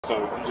So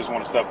you just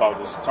want to step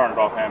out, just turn it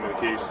off, hand me the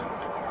keys.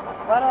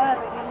 Why do I have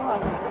to give you my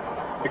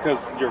keys?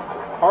 Because your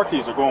car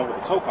keys are going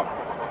with the tow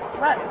company.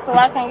 Right, so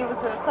I can't give it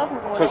to the tow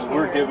company. Because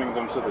we're giving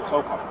them to the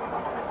tow company.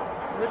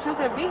 But you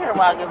could be here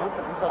while I give it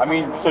to the tow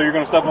company. So you're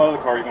going to step out of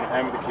the car, you're going to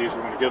hand me the keys, we're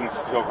going to give them to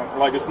the tow company.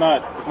 Like, it's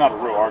not a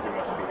real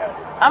argument to be had.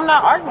 I'm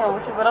not arguing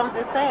with you, but I'm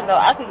just saying, though,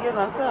 I could give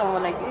them to them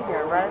when they get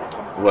here, right?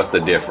 What's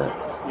the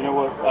difference? You know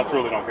what? I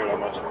truly don't care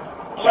that much.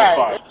 Right. That's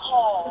fine.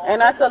 And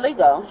that's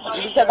illegal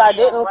because I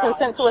didn't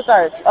consent to a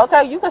search.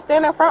 Okay, you can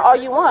stand in front all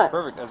you want.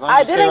 Perfect. As long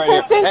I as you didn't stay right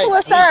consent here. to a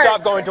Hey, search.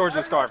 stop going towards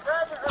this car.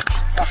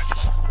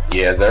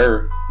 Yes,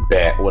 sir.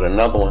 Back with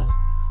another one.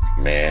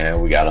 Man,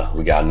 we got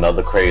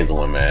another crazy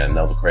one, man.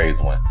 Another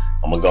crazy one.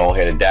 I'm gonna go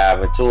ahead and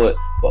dive into it.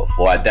 But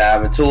before I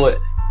dive into it,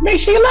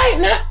 make sure you like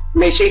now.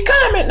 Make sure you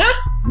comment now.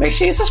 Make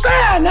sure you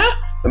subscribe now.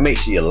 But make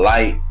sure you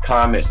like,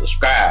 comment,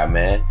 subscribe,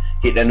 man.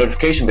 Hit that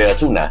notification bell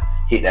too now.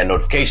 Hit that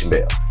notification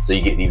bell so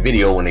you get the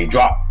video when they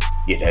drop.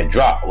 Get that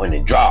drop when they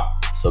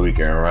drop so we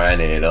can run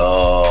it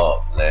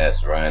up.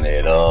 Let's run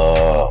it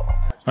up.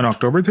 On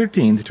October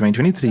 13th,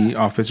 2023,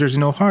 officers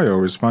in Ohio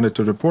responded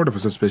to a report of a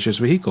suspicious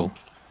vehicle.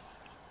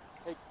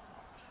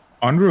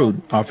 En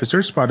route,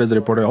 officers spotted the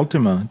reported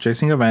Altima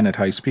chasing a van at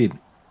high speed.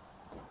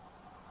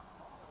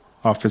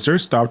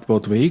 Officers stopped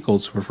both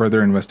vehicles for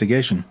further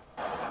investigation.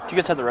 Do you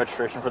guys have the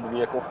registration for the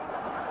vehicle?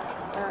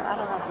 I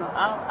don't have no.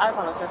 I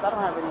apologize. I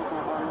don't have anything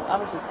on me. I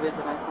was just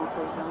visiting from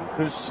Cleveland.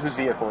 Whose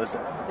vehicle is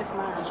it? It's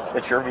mine.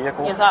 It's your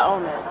vehicle? Yes, I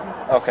own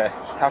it. Okay.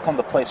 How come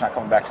the plate's not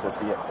coming back to this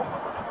vehicle?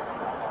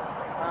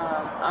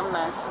 I'm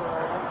not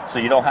sure. So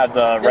you don't have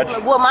the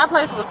registration? Well, my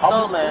place was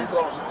stolen.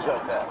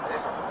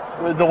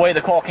 The way the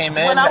call came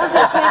in? When I was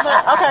in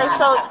Cleveland, okay,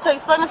 so to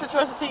explain the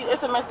situation to you,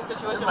 it's a messy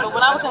situation, but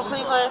when I was in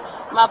Cleveland,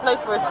 my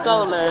plates were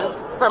stolen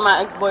from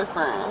my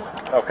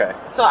ex-boyfriend. Okay.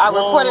 So I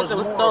reported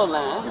them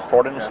stolen. You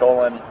reported them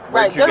stolen?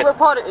 Right, they're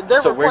reported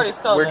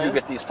stolen. Where'd you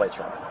get these plates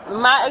from?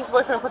 My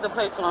ex-boyfriend put the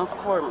plates on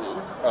for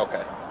me.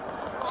 Okay.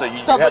 So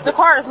you but the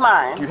car is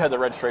mine. Do you have the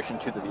registration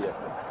to the vehicle?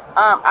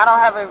 I don't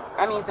have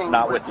anything.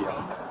 Not with you.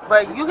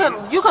 But you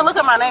can look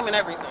at my name and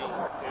everything.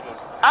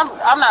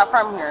 I'm not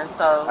from here,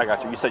 so. I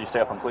got you. You said you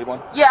stay up in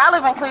Cleveland? Yeah, I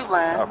live in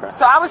Cleveland. Okay.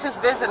 So I was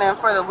just visiting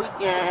for the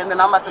weekend, and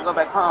then I'm about to go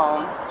back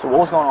home. So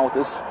what was going on with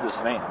this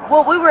van?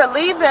 Well, we were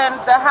leaving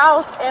the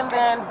house, and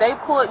then they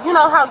pulled. You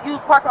know how you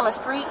park on the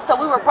street? So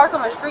we were parked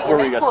on the street. Where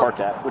and were you guys parked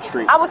at? Which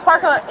street? I was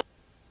parked on.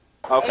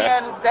 Okay.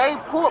 And they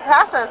pulled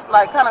past us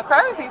like kind of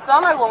crazy. So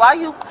I'm like, well, why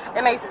you?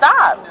 And they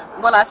stopped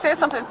when I said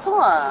something to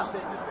them.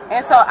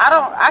 And so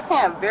I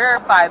can't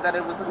verify that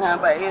it was a gun,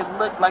 but it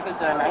looked like a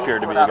gun. It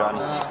appeared to be a gun?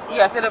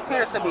 Yes, it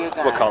appeared to be a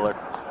gun. What color?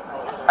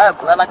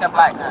 Like a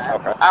black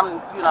gun. Okay.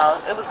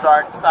 It was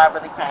dark, so I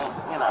really can't,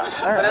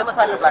 but it looked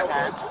like a black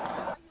gun.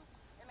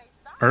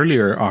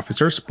 Earlier,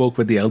 officers spoke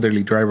with the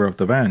elderly driver of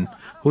the van,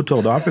 who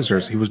told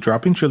officers he was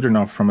dropping children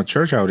off from a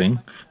church outing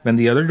when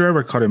the other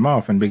driver cut him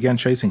off and began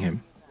chasing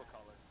him.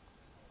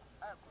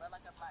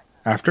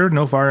 After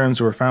no firearms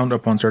were found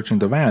upon searching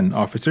the van,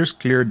 officers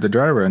cleared the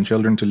driver and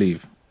children to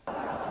leave.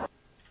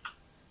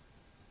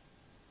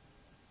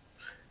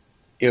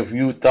 If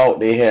you thought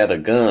they had a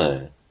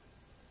gun,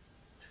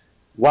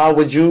 why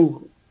would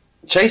you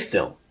chase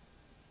them?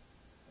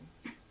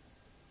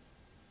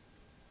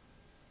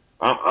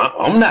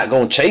 I'm not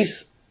going to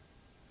chase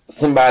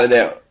somebody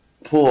that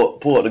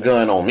pulled the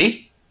gun on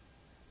me.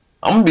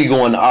 I'm going to be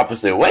going the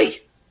opposite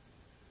way.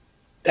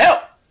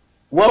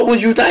 What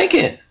was you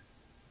thinking?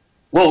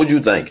 What were you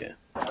thinking?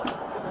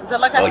 So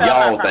like I said, y'all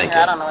I'm not from thinking.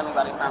 here. I don't know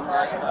anybody from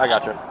here. I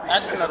got you. I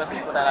just know the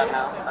people that I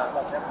know.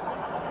 So.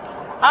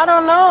 I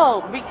don't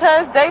know,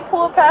 because they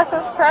pulled past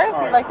us crazy.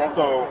 Right, Like they.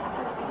 So,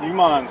 you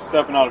mind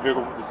stepping out of the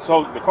vehicle?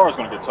 The car's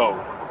going to get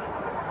towed.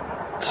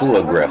 Too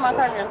aggressive. What my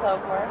car getting towed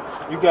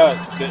for? You got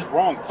the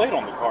wrong plate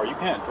on the car. You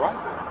can't drive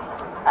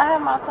it. I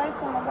have my plates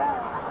in the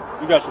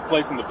back. You got your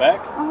plates in the back?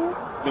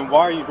 Mm-hmm. Then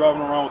why are you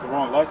driving around with the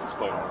wrong license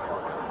plate on the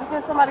car?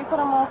 Because somebody put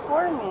them on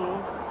for me.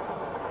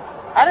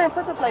 I didn't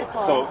put the plates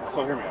on.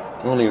 So hear me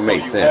out. It don't even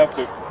make you sense. have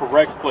the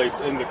correct plates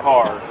in the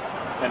car,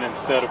 and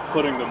instead of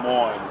putting them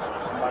on,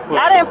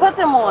 I didn't put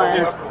them on.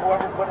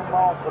 Whoever put them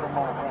on, put them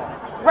on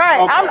wrong. Right.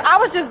 Okay. I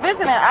was just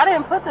visiting. I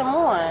didn't put them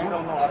on. You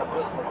don't know how to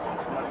put plates on.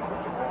 Somebody put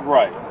them on.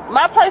 Right.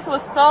 My place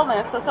was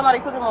stolen, so somebody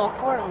put them on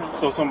for me.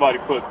 So somebody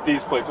put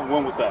these plates on.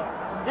 When was that?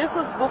 This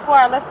was before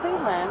I left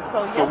Cleveland,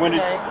 so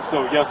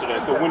yesterday. Yesterday.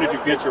 So when did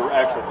you get your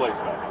actual plates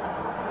back?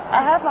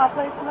 I have my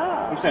plates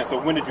now. I'm saying,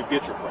 so when did you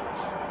get your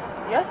plates?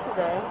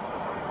 Yesterday.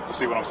 You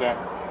see what I'm saying?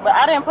 But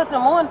I didn't put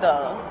them on,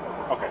 though.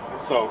 Okay,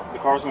 so the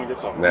car's going to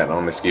get towed. That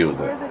don't excuse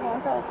it. Where's it going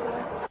to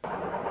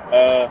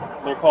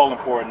to? They're calling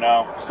for it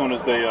now. As soon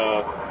as they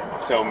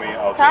tell me,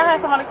 I'll Can tell I have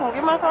you. somebody come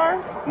get my car?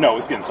 No,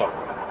 it's getting towed.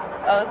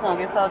 Oh, it's going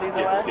to get towed either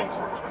Yeah, way? it's getting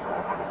towed.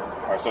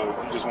 All right, so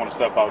you just want to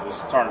step out,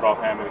 just turn it off,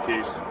 hand me the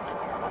keys.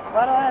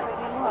 Why do I have to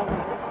give you my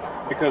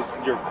keys? Because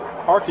your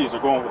car keys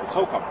are going with the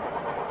tow company.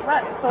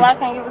 Right, so I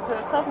can't give it to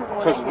the tow company.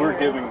 Because we're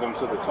giving them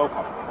to the tow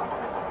company.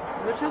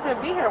 But you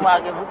could be here while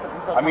I give it to the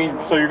tow company.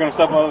 So you're going to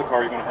step out of the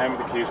car, you're going to hand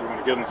me the keys, we're going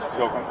to give them to the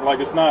tow company. Like,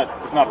 it's not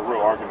a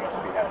real argument to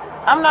be had.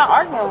 I'm not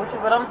arguing with you,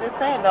 but I'm just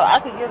saying though, I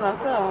could give them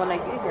to them when they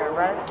get here,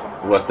 right?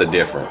 What's the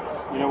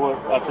difference? You know what?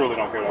 I truly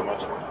don't care that much.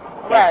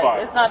 That's Right. fine.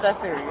 It's not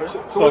that serious.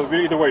 So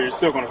either way, you're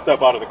still going to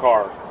step out of the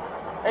car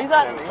and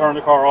Exactly. turn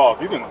the car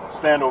off. You can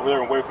stand over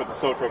there and wait for the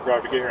tow truck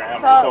driver to get here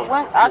and handle So the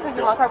when I could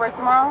get my car back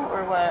tomorrow,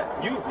 or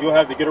what? You'll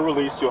have to get a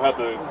release. You'll have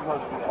to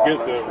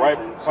get the right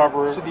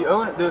cover. So the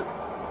owner,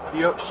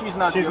 she's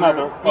not. She's the not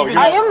owner. the. Oh, Even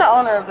I you am the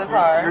owner of the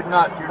car. You're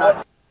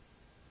not.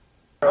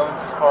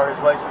 Owns this car. His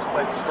license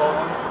plate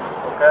stolen.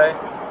 Okay.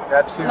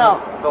 That's who No.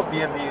 the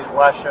BMV is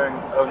last showing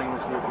owning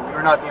this vehicle.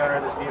 You're not the owner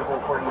of this vehicle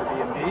according to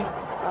BMV.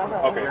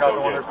 Okay, You're not the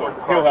so one yeah, that so put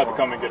the car he'll have to for.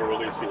 come and get a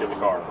release to get the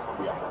car.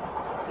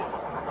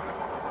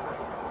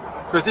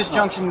 So at this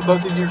junction,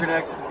 both of you are going to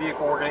exit the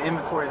vehicle. We're going to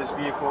inventory this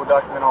vehicle,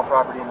 document all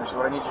property in there. So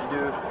what I need you to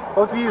do,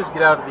 both of you, is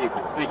get out of the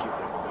vehicle. Thank you.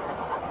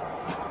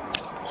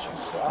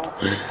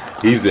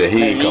 He said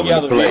he ain't coming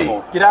to play.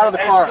 Get out of the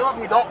car. Excuse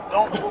me, don't.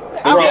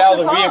 Get out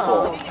of the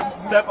vehicle.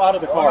 Step out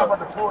of the I'm not car. about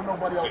to pull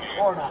nobody out the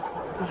car now.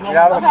 Get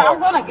out of Okay, the car. I'm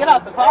gonna get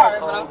out the car,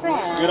 but I'm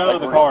saying Get out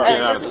of the car.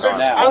 Hey, listen.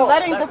 I'm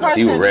letting the person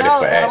He was ready know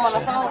for that I'm on the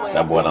action. phone with.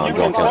 That boy done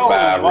drunk him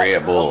 5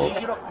 Red Bulls.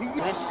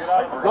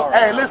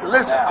 Hey, listen.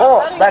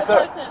 Pause. Back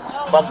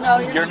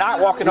up. You're not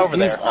walking over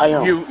there. I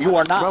am. You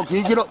are not. Bro, can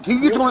you get up?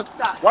 Can you get on?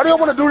 Why do you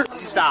want to do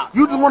this? Stop.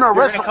 You just want to You're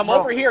arrest gonna come bro.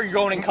 over here. You're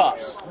going in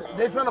cuffs.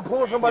 They're trying to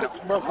pull somebody.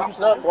 Bro, can you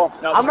stop? Bro,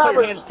 No, I'm not.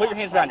 put your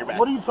hands behind your back.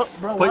 What are you talking,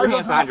 bro? Put your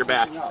hands behind your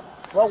back.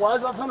 Bro, why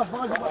is y'all trying to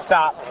find you?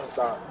 Stop.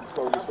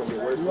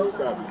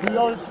 You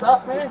know,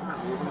 stop, man.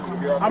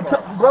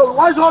 Bro,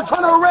 why is y'all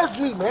trying to arrest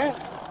me, man?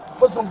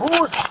 For some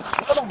bullshit.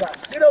 I don't got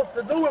shit else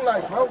to do in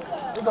life, bro.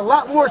 There's a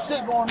lot more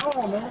shit going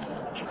on, man.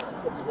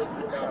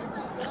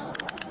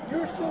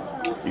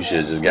 You should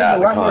have just got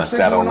out of the car and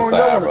sat on the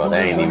side, bro.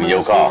 That ain't even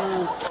your car.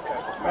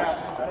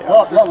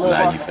 Y'all love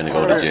Now you finna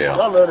go to jail.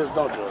 Y'all love this,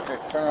 don't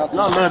you?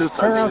 Y'all love this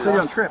type shit.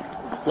 You're on trip.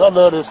 Y'all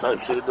love this type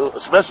shit, dude.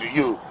 Especially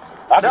you.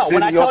 I can No, see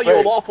when it I in your tell you a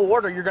face. lawful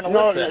order, you're gonna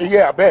No, listen.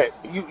 yeah, I bet.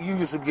 You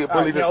used to get All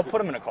right, bullied you know, at put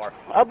school. him in a car.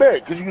 I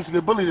bet, because you used to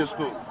get bullied at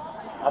school.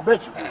 I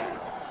bet you.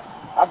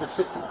 I could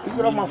sit. Can you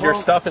get on my phone? Your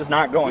stuff is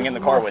not going in the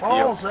car with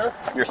you. Sir.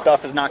 Your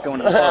stuff is not going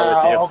in the car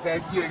with you.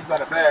 Okay, yeah, you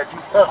got a badge. You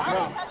tough,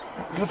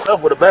 man. You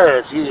tough with a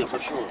badge, yeah, for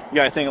sure. You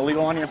got anything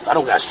illegal on you? I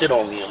don't got shit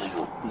on me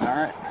illegal. All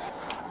right.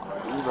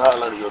 You can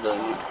holler at your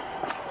dumb.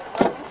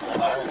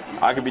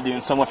 I could be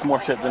doing so much more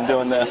shit than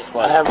doing this, I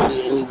but haven't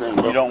did anything,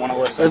 bro. you don't want to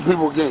listen. There's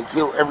people getting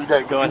killed every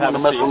day. Go ahead, you have want a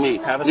to mess seat. with me.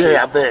 Have a yeah, seat.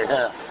 I bet.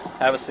 Yeah.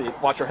 Have a seat.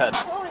 Watch your head.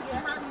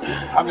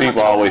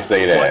 People always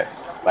say that.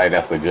 Like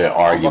that's a good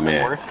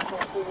argument.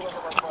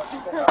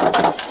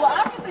 Well,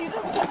 obviously,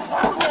 this is because you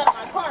pulled me out of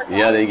my car.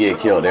 Yeah, they get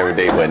killed every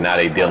day, but now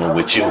they dealing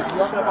with you. You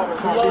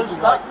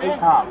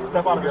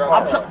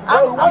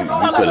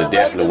could have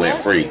definitely went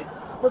free.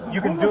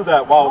 You can do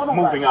that while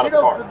moving out of the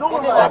car.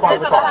 Step out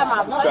of the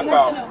car. Step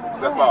out.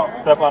 Step out.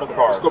 Step out of the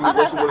car.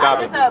 Okay, so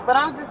I did that, but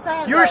I'm just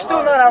saying. You're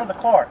still not out of the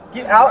car.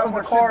 Get out of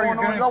the car or you're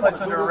going to be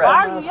placed under Why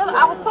are arrest. you yelling?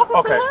 I was talking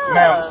Okay, to him.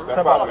 now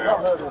step out of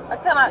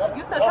there.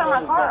 You said turn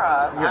my car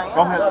off. Yeah,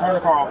 go ahead, turn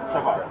the car off and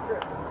step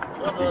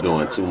out. You're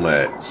doing too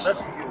much.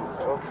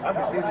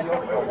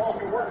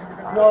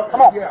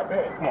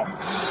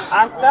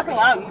 I'm stepping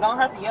out. You don't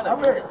have to yell at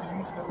me.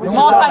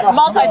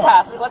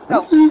 Multitask. Let's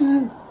go.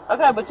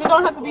 Okay, but you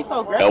don't have to be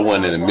so aggressive. That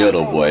one in the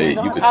middle, boy,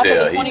 you could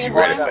tell he be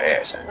ready for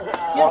action.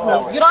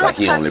 You don't have Like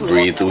to he touch only me.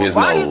 breathed through his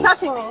Why are you nose.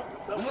 touching me?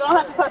 You don't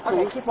have to touch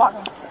me. Keep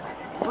walking.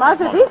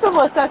 Marsha, these people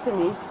are touching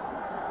me.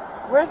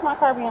 Where's my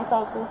car being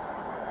towed to?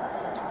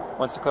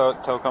 Once the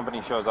tow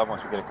company shows up,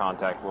 once we get a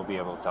contact, we'll be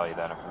able to tell you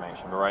that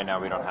information. But right now,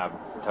 we don't have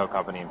a tow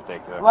company in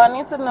particular. Well, I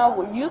need to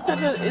know. You said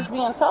it's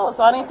being towed,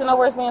 so I need to know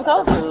where it's being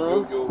towed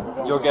to.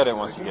 You'll get it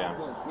once you get it.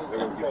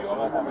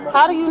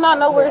 How do you not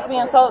know where it's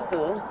being towed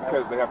to?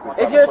 Because they have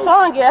to. If you're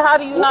towing it, how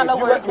do you not know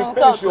where it's being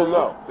towed You'll to?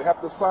 know. They have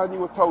to assign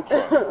you a tow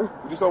truck. You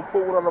just don't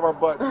pull one out of our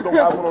butts. You don't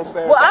have one on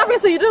stand. Well,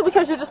 obviously you do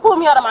because you just pulled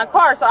me out of my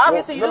car, so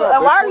obviously you do.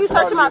 And why are you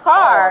searching my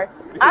car?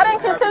 I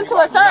didn't consent to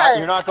a search.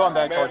 You're not going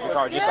back towards your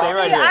car. Just stay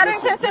right I here.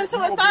 didn't consent to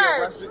a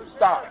search.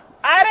 Stop.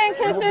 I didn't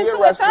consent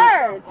to a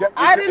search.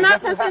 I did not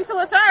consent to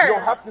a You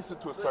don't have search. to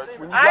consent to a search.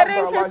 When you I drive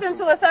didn't without a consent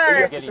to a license,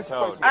 search. Getting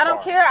towed. I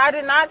don't care. I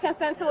did not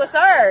consent to a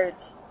search.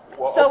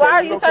 Well, So okay, why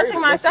are you okay,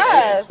 searching my listen,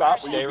 stuff? Stop.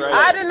 Stay You'll right be I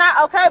arrested. did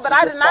not. Okay, but This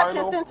I is did your not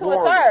final consent to a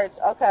warning. search.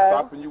 Okay.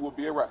 Stop and you will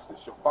be arrested.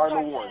 It's your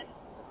final warning.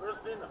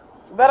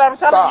 But I'm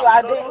telling Stop. you,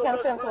 I didn't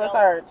consent to a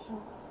search.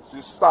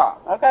 Just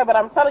stop. Okay, but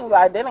I'm telling you,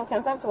 I didn't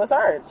consent to a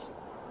search.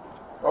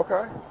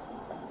 Okay.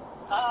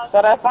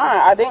 So that's fine.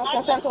 I didn't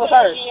consent to a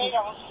search.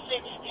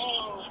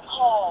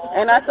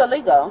 And that's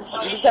illegal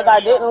because I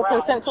didn't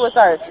consent to a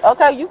search.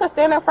 Okay, you can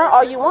stand in front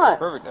all you want.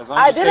 Perfect. As long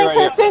I as you stay didn't right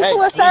here. consent Hey, to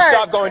a please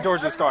stop search. going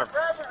towards this car.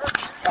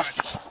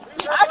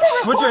 I can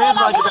Put your hands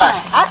behind your back.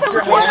 I can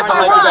record if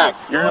I want.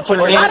 You're gonna put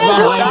your hands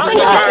behind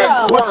your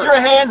back. Put your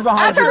hands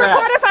behind your back.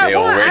 I can record if I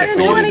want. I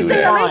didn't do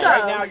anything illegal.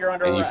 Right now you're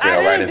under arrest. And you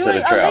fell right into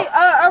the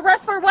trap.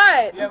 Arrest for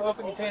what? You have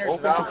open containers.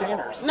 Open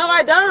containers. No,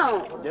 I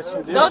don't. Yes,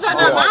 you do. Those are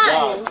not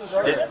mine.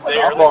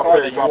 They are the car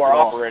that you are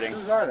operating.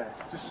 Whose are they?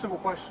 Just a simple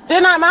question.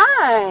 They're not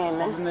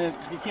mine.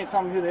 You can't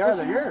tell me who they are.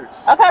 They're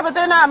yours. Okay, but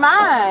they're not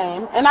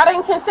mine, and I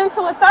didn't consent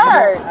to a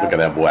search. Look at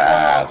that boy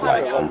eyes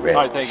like I'm ready.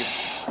 All right, thank you.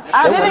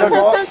 I didn't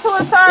consent to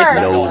a search.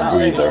 Nose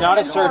breather. It's not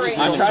a search, it's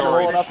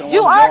inventory.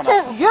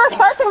 You're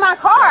searching my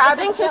car. I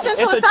didn't consent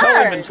to a search. It's a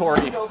tow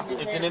inventory.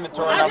 It's an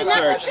inventory, I not a did not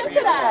search. consent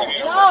to that.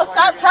 No,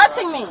 stop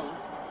touching me.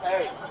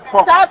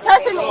 Stop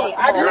touching me.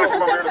 I didn't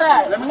consent to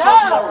that.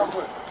 No.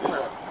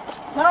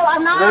 No,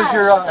 I'm not. Those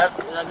are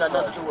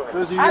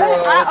your.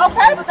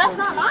 Okay, but that's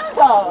not mine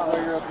though. What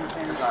are the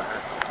females?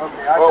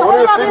 I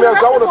want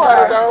to pat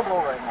her down.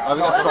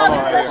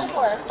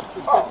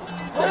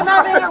 What am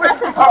I being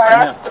arrested for?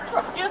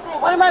 Excuse me,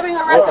 what am I being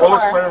arrested We'll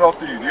for? explain it all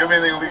to you. Do you have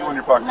anything illegal in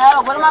your pocket?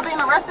 No, what am I being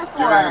arrested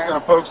Do you have anything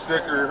that's for? going to poke,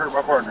 stick, or hurt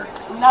my partner?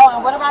 No,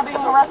 and what am I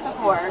being arrested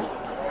for?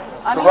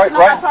 I So need to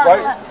know my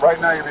charges.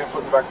 right now you're being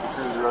put back to the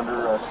cruiser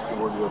under arrest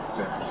for the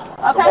containers.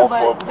 Okay,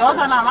 but those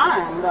are not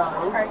mine though.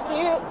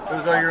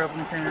 Those are your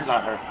open containers. It's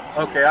not her.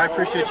 Okay, I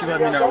appreciate you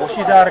letting me know. Well,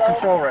 she's out of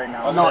control right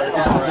now. No,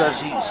 it's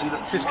because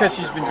Just because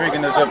she's been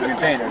drinking those open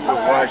containers is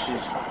why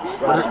she's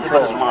but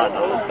it's mine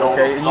though.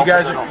 okay. And you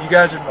guys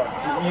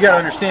gotta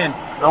understand.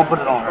 Don't put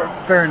it on her.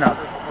 Fair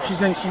enough. She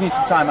needs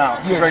some time out.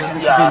 Yeah, Right?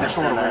 She's being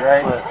disorderly,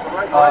 right?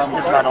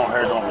 It's not on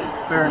her, it's on me.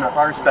 Fair enough.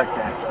 I respect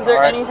that. Is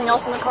there anything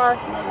else in the car?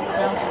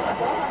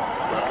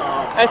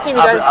 I assume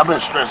you guys. I've been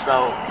stressed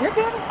out. You're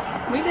good.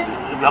 We did.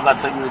 If y'all got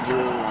to take me to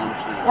jail, I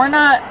understand. We're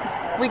not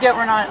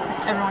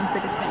everyone's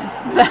biggest fan.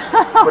 So.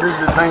 But this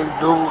is the thing,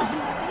 dude.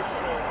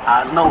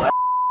 I know when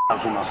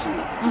I see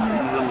it. You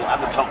feel me? I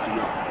can talk to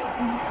y'all.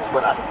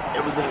 But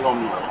everything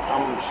on me,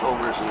 I'm so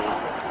rich now.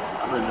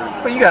 I've been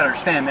drinking. But you gotta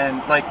understand,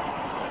 man. Like,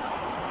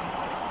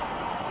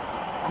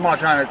 I'm not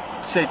trying to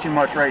say too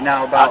much right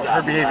now about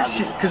her behavior,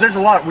 because there's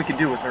a lot we could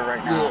do with her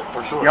right now. Yeah,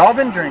 for sure. Y'all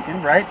been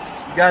drinking, right?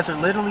 You guys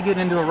are literally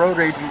getting into a road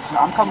rage.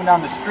 I'm coming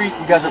down the street.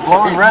 You guys are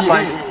blowing red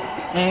lights,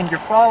 and you're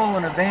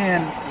following a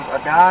van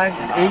with a guy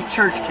and 8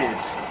 church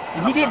kids,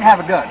 and he didn't have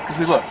a gun because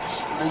we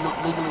looked.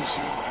 Legally,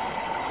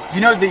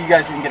 You know that you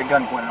guys didn't get a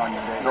gun pointed on you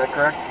today. Is that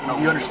correct? No.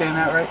 You understand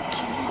that, right?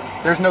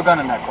 There's no gun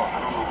in that car. I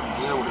don't know who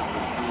deal with it,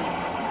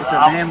 but It's a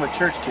van with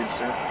church kids,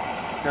 sir.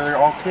 They're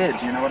all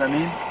kids. You know what I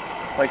mean?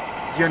 Like,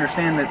 do you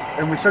understand that?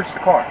 And we searched the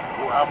car.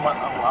 Well,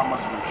 I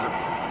must have been tripping.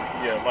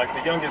 Yeah, like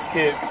the youngest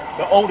kid,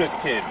 the oldest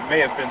kid may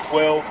have been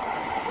 12,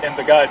 and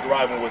the guy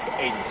driving was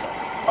 80 something.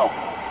 Oh,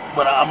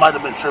 but I might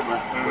have been tripping.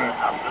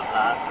 I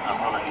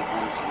felt like he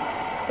did something.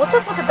 What's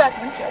up with your back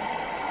windshield?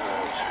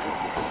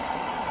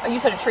 Oh, you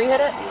said a tree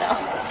hit it? No.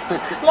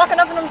 I'm walking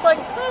up and I'm just like,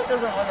 it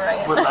doesn't look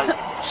right. But like,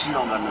 she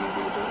don't got nothing to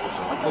do with that.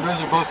 So. Well,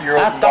 those are both your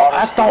I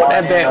thought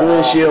that back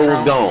windshield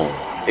was gone.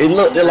 It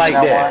looked like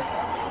that.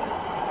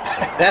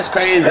 That's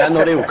crazy. I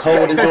know they were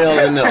cold as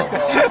hell in there.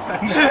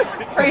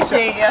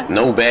 Appreciate you.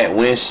 No back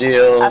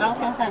windshield. I don't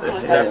consent to it.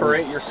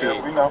 Separate your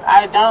seats.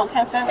 I don't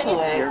consent to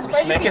it.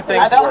 Just making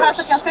things I don't worse.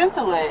 have to consent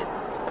to it.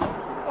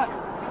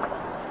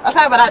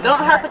 Okay, but I don't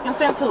have to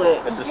consent to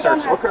it. It's a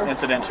search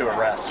incident to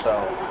arrest,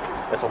 so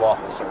it's a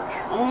lawful search.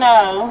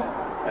 No.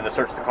 And the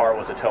search of the car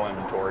was a tow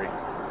inventory.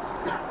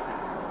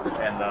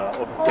 And the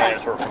open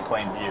containers were from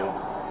plain view.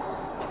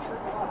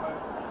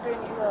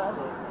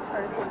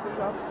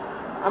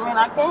 I mean,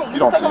 I can't. You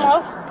can take them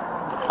off.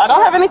 I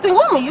don't have anything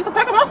with me. You can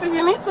take them off if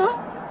you need to.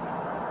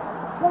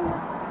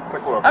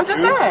 I'm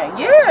just saying.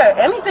 Yeah,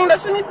 anything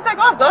that you need to take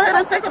off, go ahead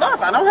and take it off.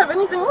 I don't have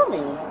anything with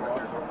me.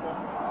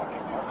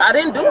 I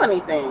didn't do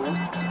anything.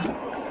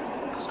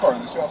 This car,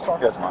 this y'all's car?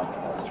 Yes, ma'am.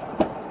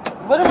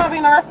 What am I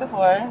being arrested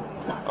for? I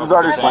was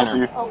already explained to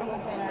you. Open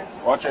containers.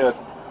 Watch it.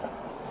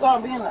 So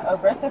I'm being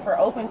arrested for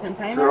open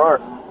containers? Sure are.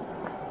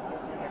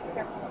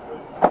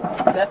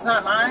 That's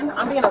not mine?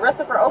 I'm being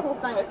arrested for open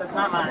containers. That's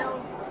not mine.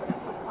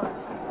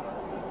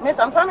 Miss,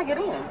 I'm trying to get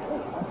in.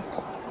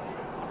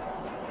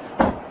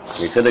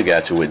 We could have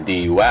got you with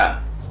DUI.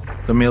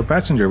 The male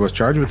passenger was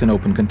charged with an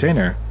open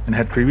container and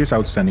had previous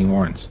outstanding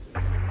warrants.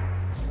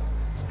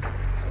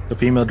 The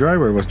female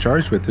driver was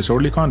charged with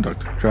disorderly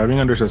conduct, driving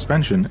under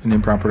suspension, and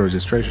improper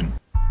registration.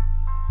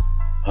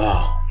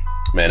 Oh,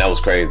 man, that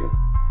was crazy.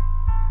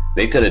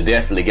 They could have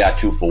definitely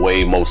got you for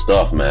way more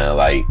stuff, man.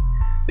 Like,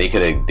 they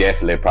could have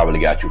definitely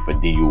probably got you for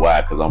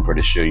DUI, because I'm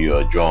pretty sure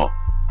you're drunk.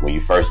 When you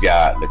first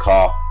got the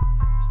car,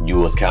 you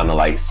was kind of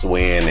like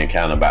swaying and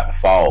kind of about to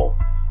fall.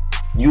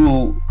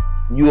 You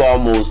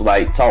almost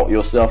like talked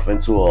yourself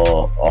into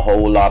a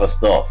whole lot of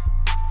stuff,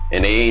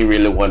 and they ain't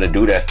really want to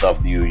do that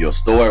stuff to you. Your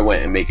story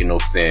wasn't making no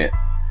sense.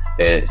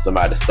 That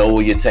somebody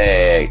stole your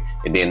tag,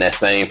 and then that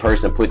same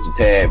person put your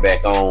tag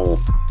back on,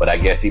 but I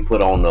guess he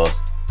put on a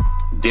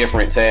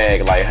different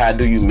tag. Like, how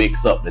do you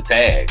mix up the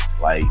tags?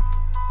 Like,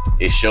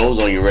 it shows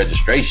on your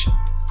registration.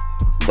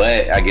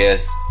 But I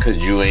guess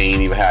because you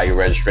ain't even have your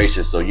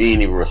registration, so you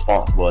ain't even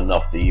responsible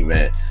enough to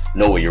even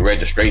know where your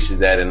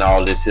registration's at and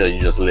all this here. You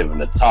just living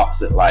a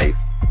toxic life.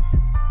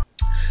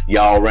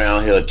 Y'all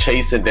around here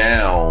chasing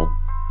down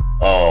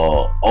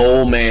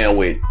old man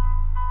with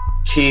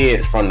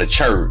kids from the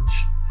church.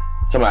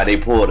 Somebody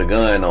pulled a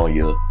gun on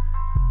you.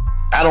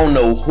 I don't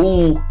know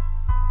who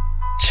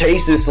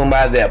chases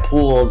somebody that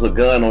pulls a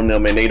gun on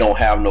them and they don't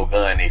have no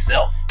gun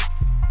themselves.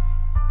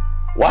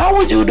 Why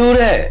would you do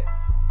that?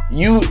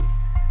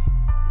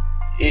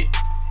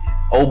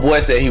 Old boy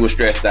said he was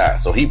stressed out,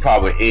 so he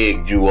probably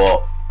egged you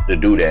up to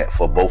do that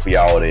for both of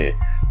y'all to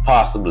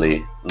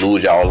possibly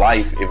lose y'all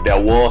life if there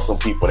was some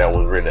people that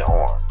was really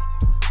armed.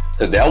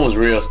 Because that was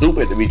real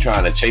stupid to be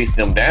trying to chase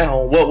them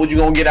down. What would you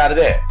gonna get out of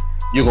that?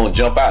 You're gonna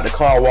jump out the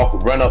car,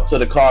 run up to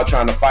the car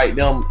trying to fight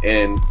them,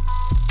 and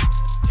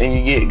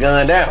you get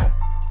gunned down.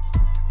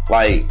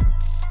 Like,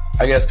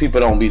 I guess people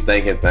don't be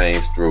thinking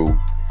things through.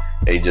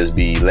 They just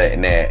be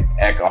letting that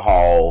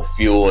alcohol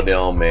fuel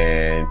them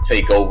and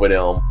take over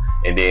them,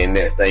 and then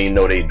next thing you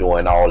know, they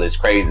doing all this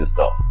crazy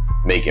stuff,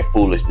 making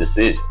foolish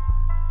decisions.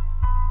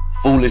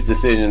 Foolish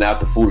decision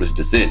after foolish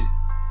decision.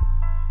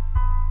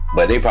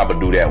 But they probably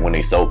do that when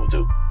they sober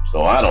too.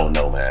 So I don't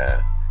know,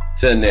 man.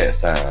 Till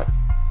next time.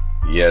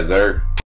 Yes, sir.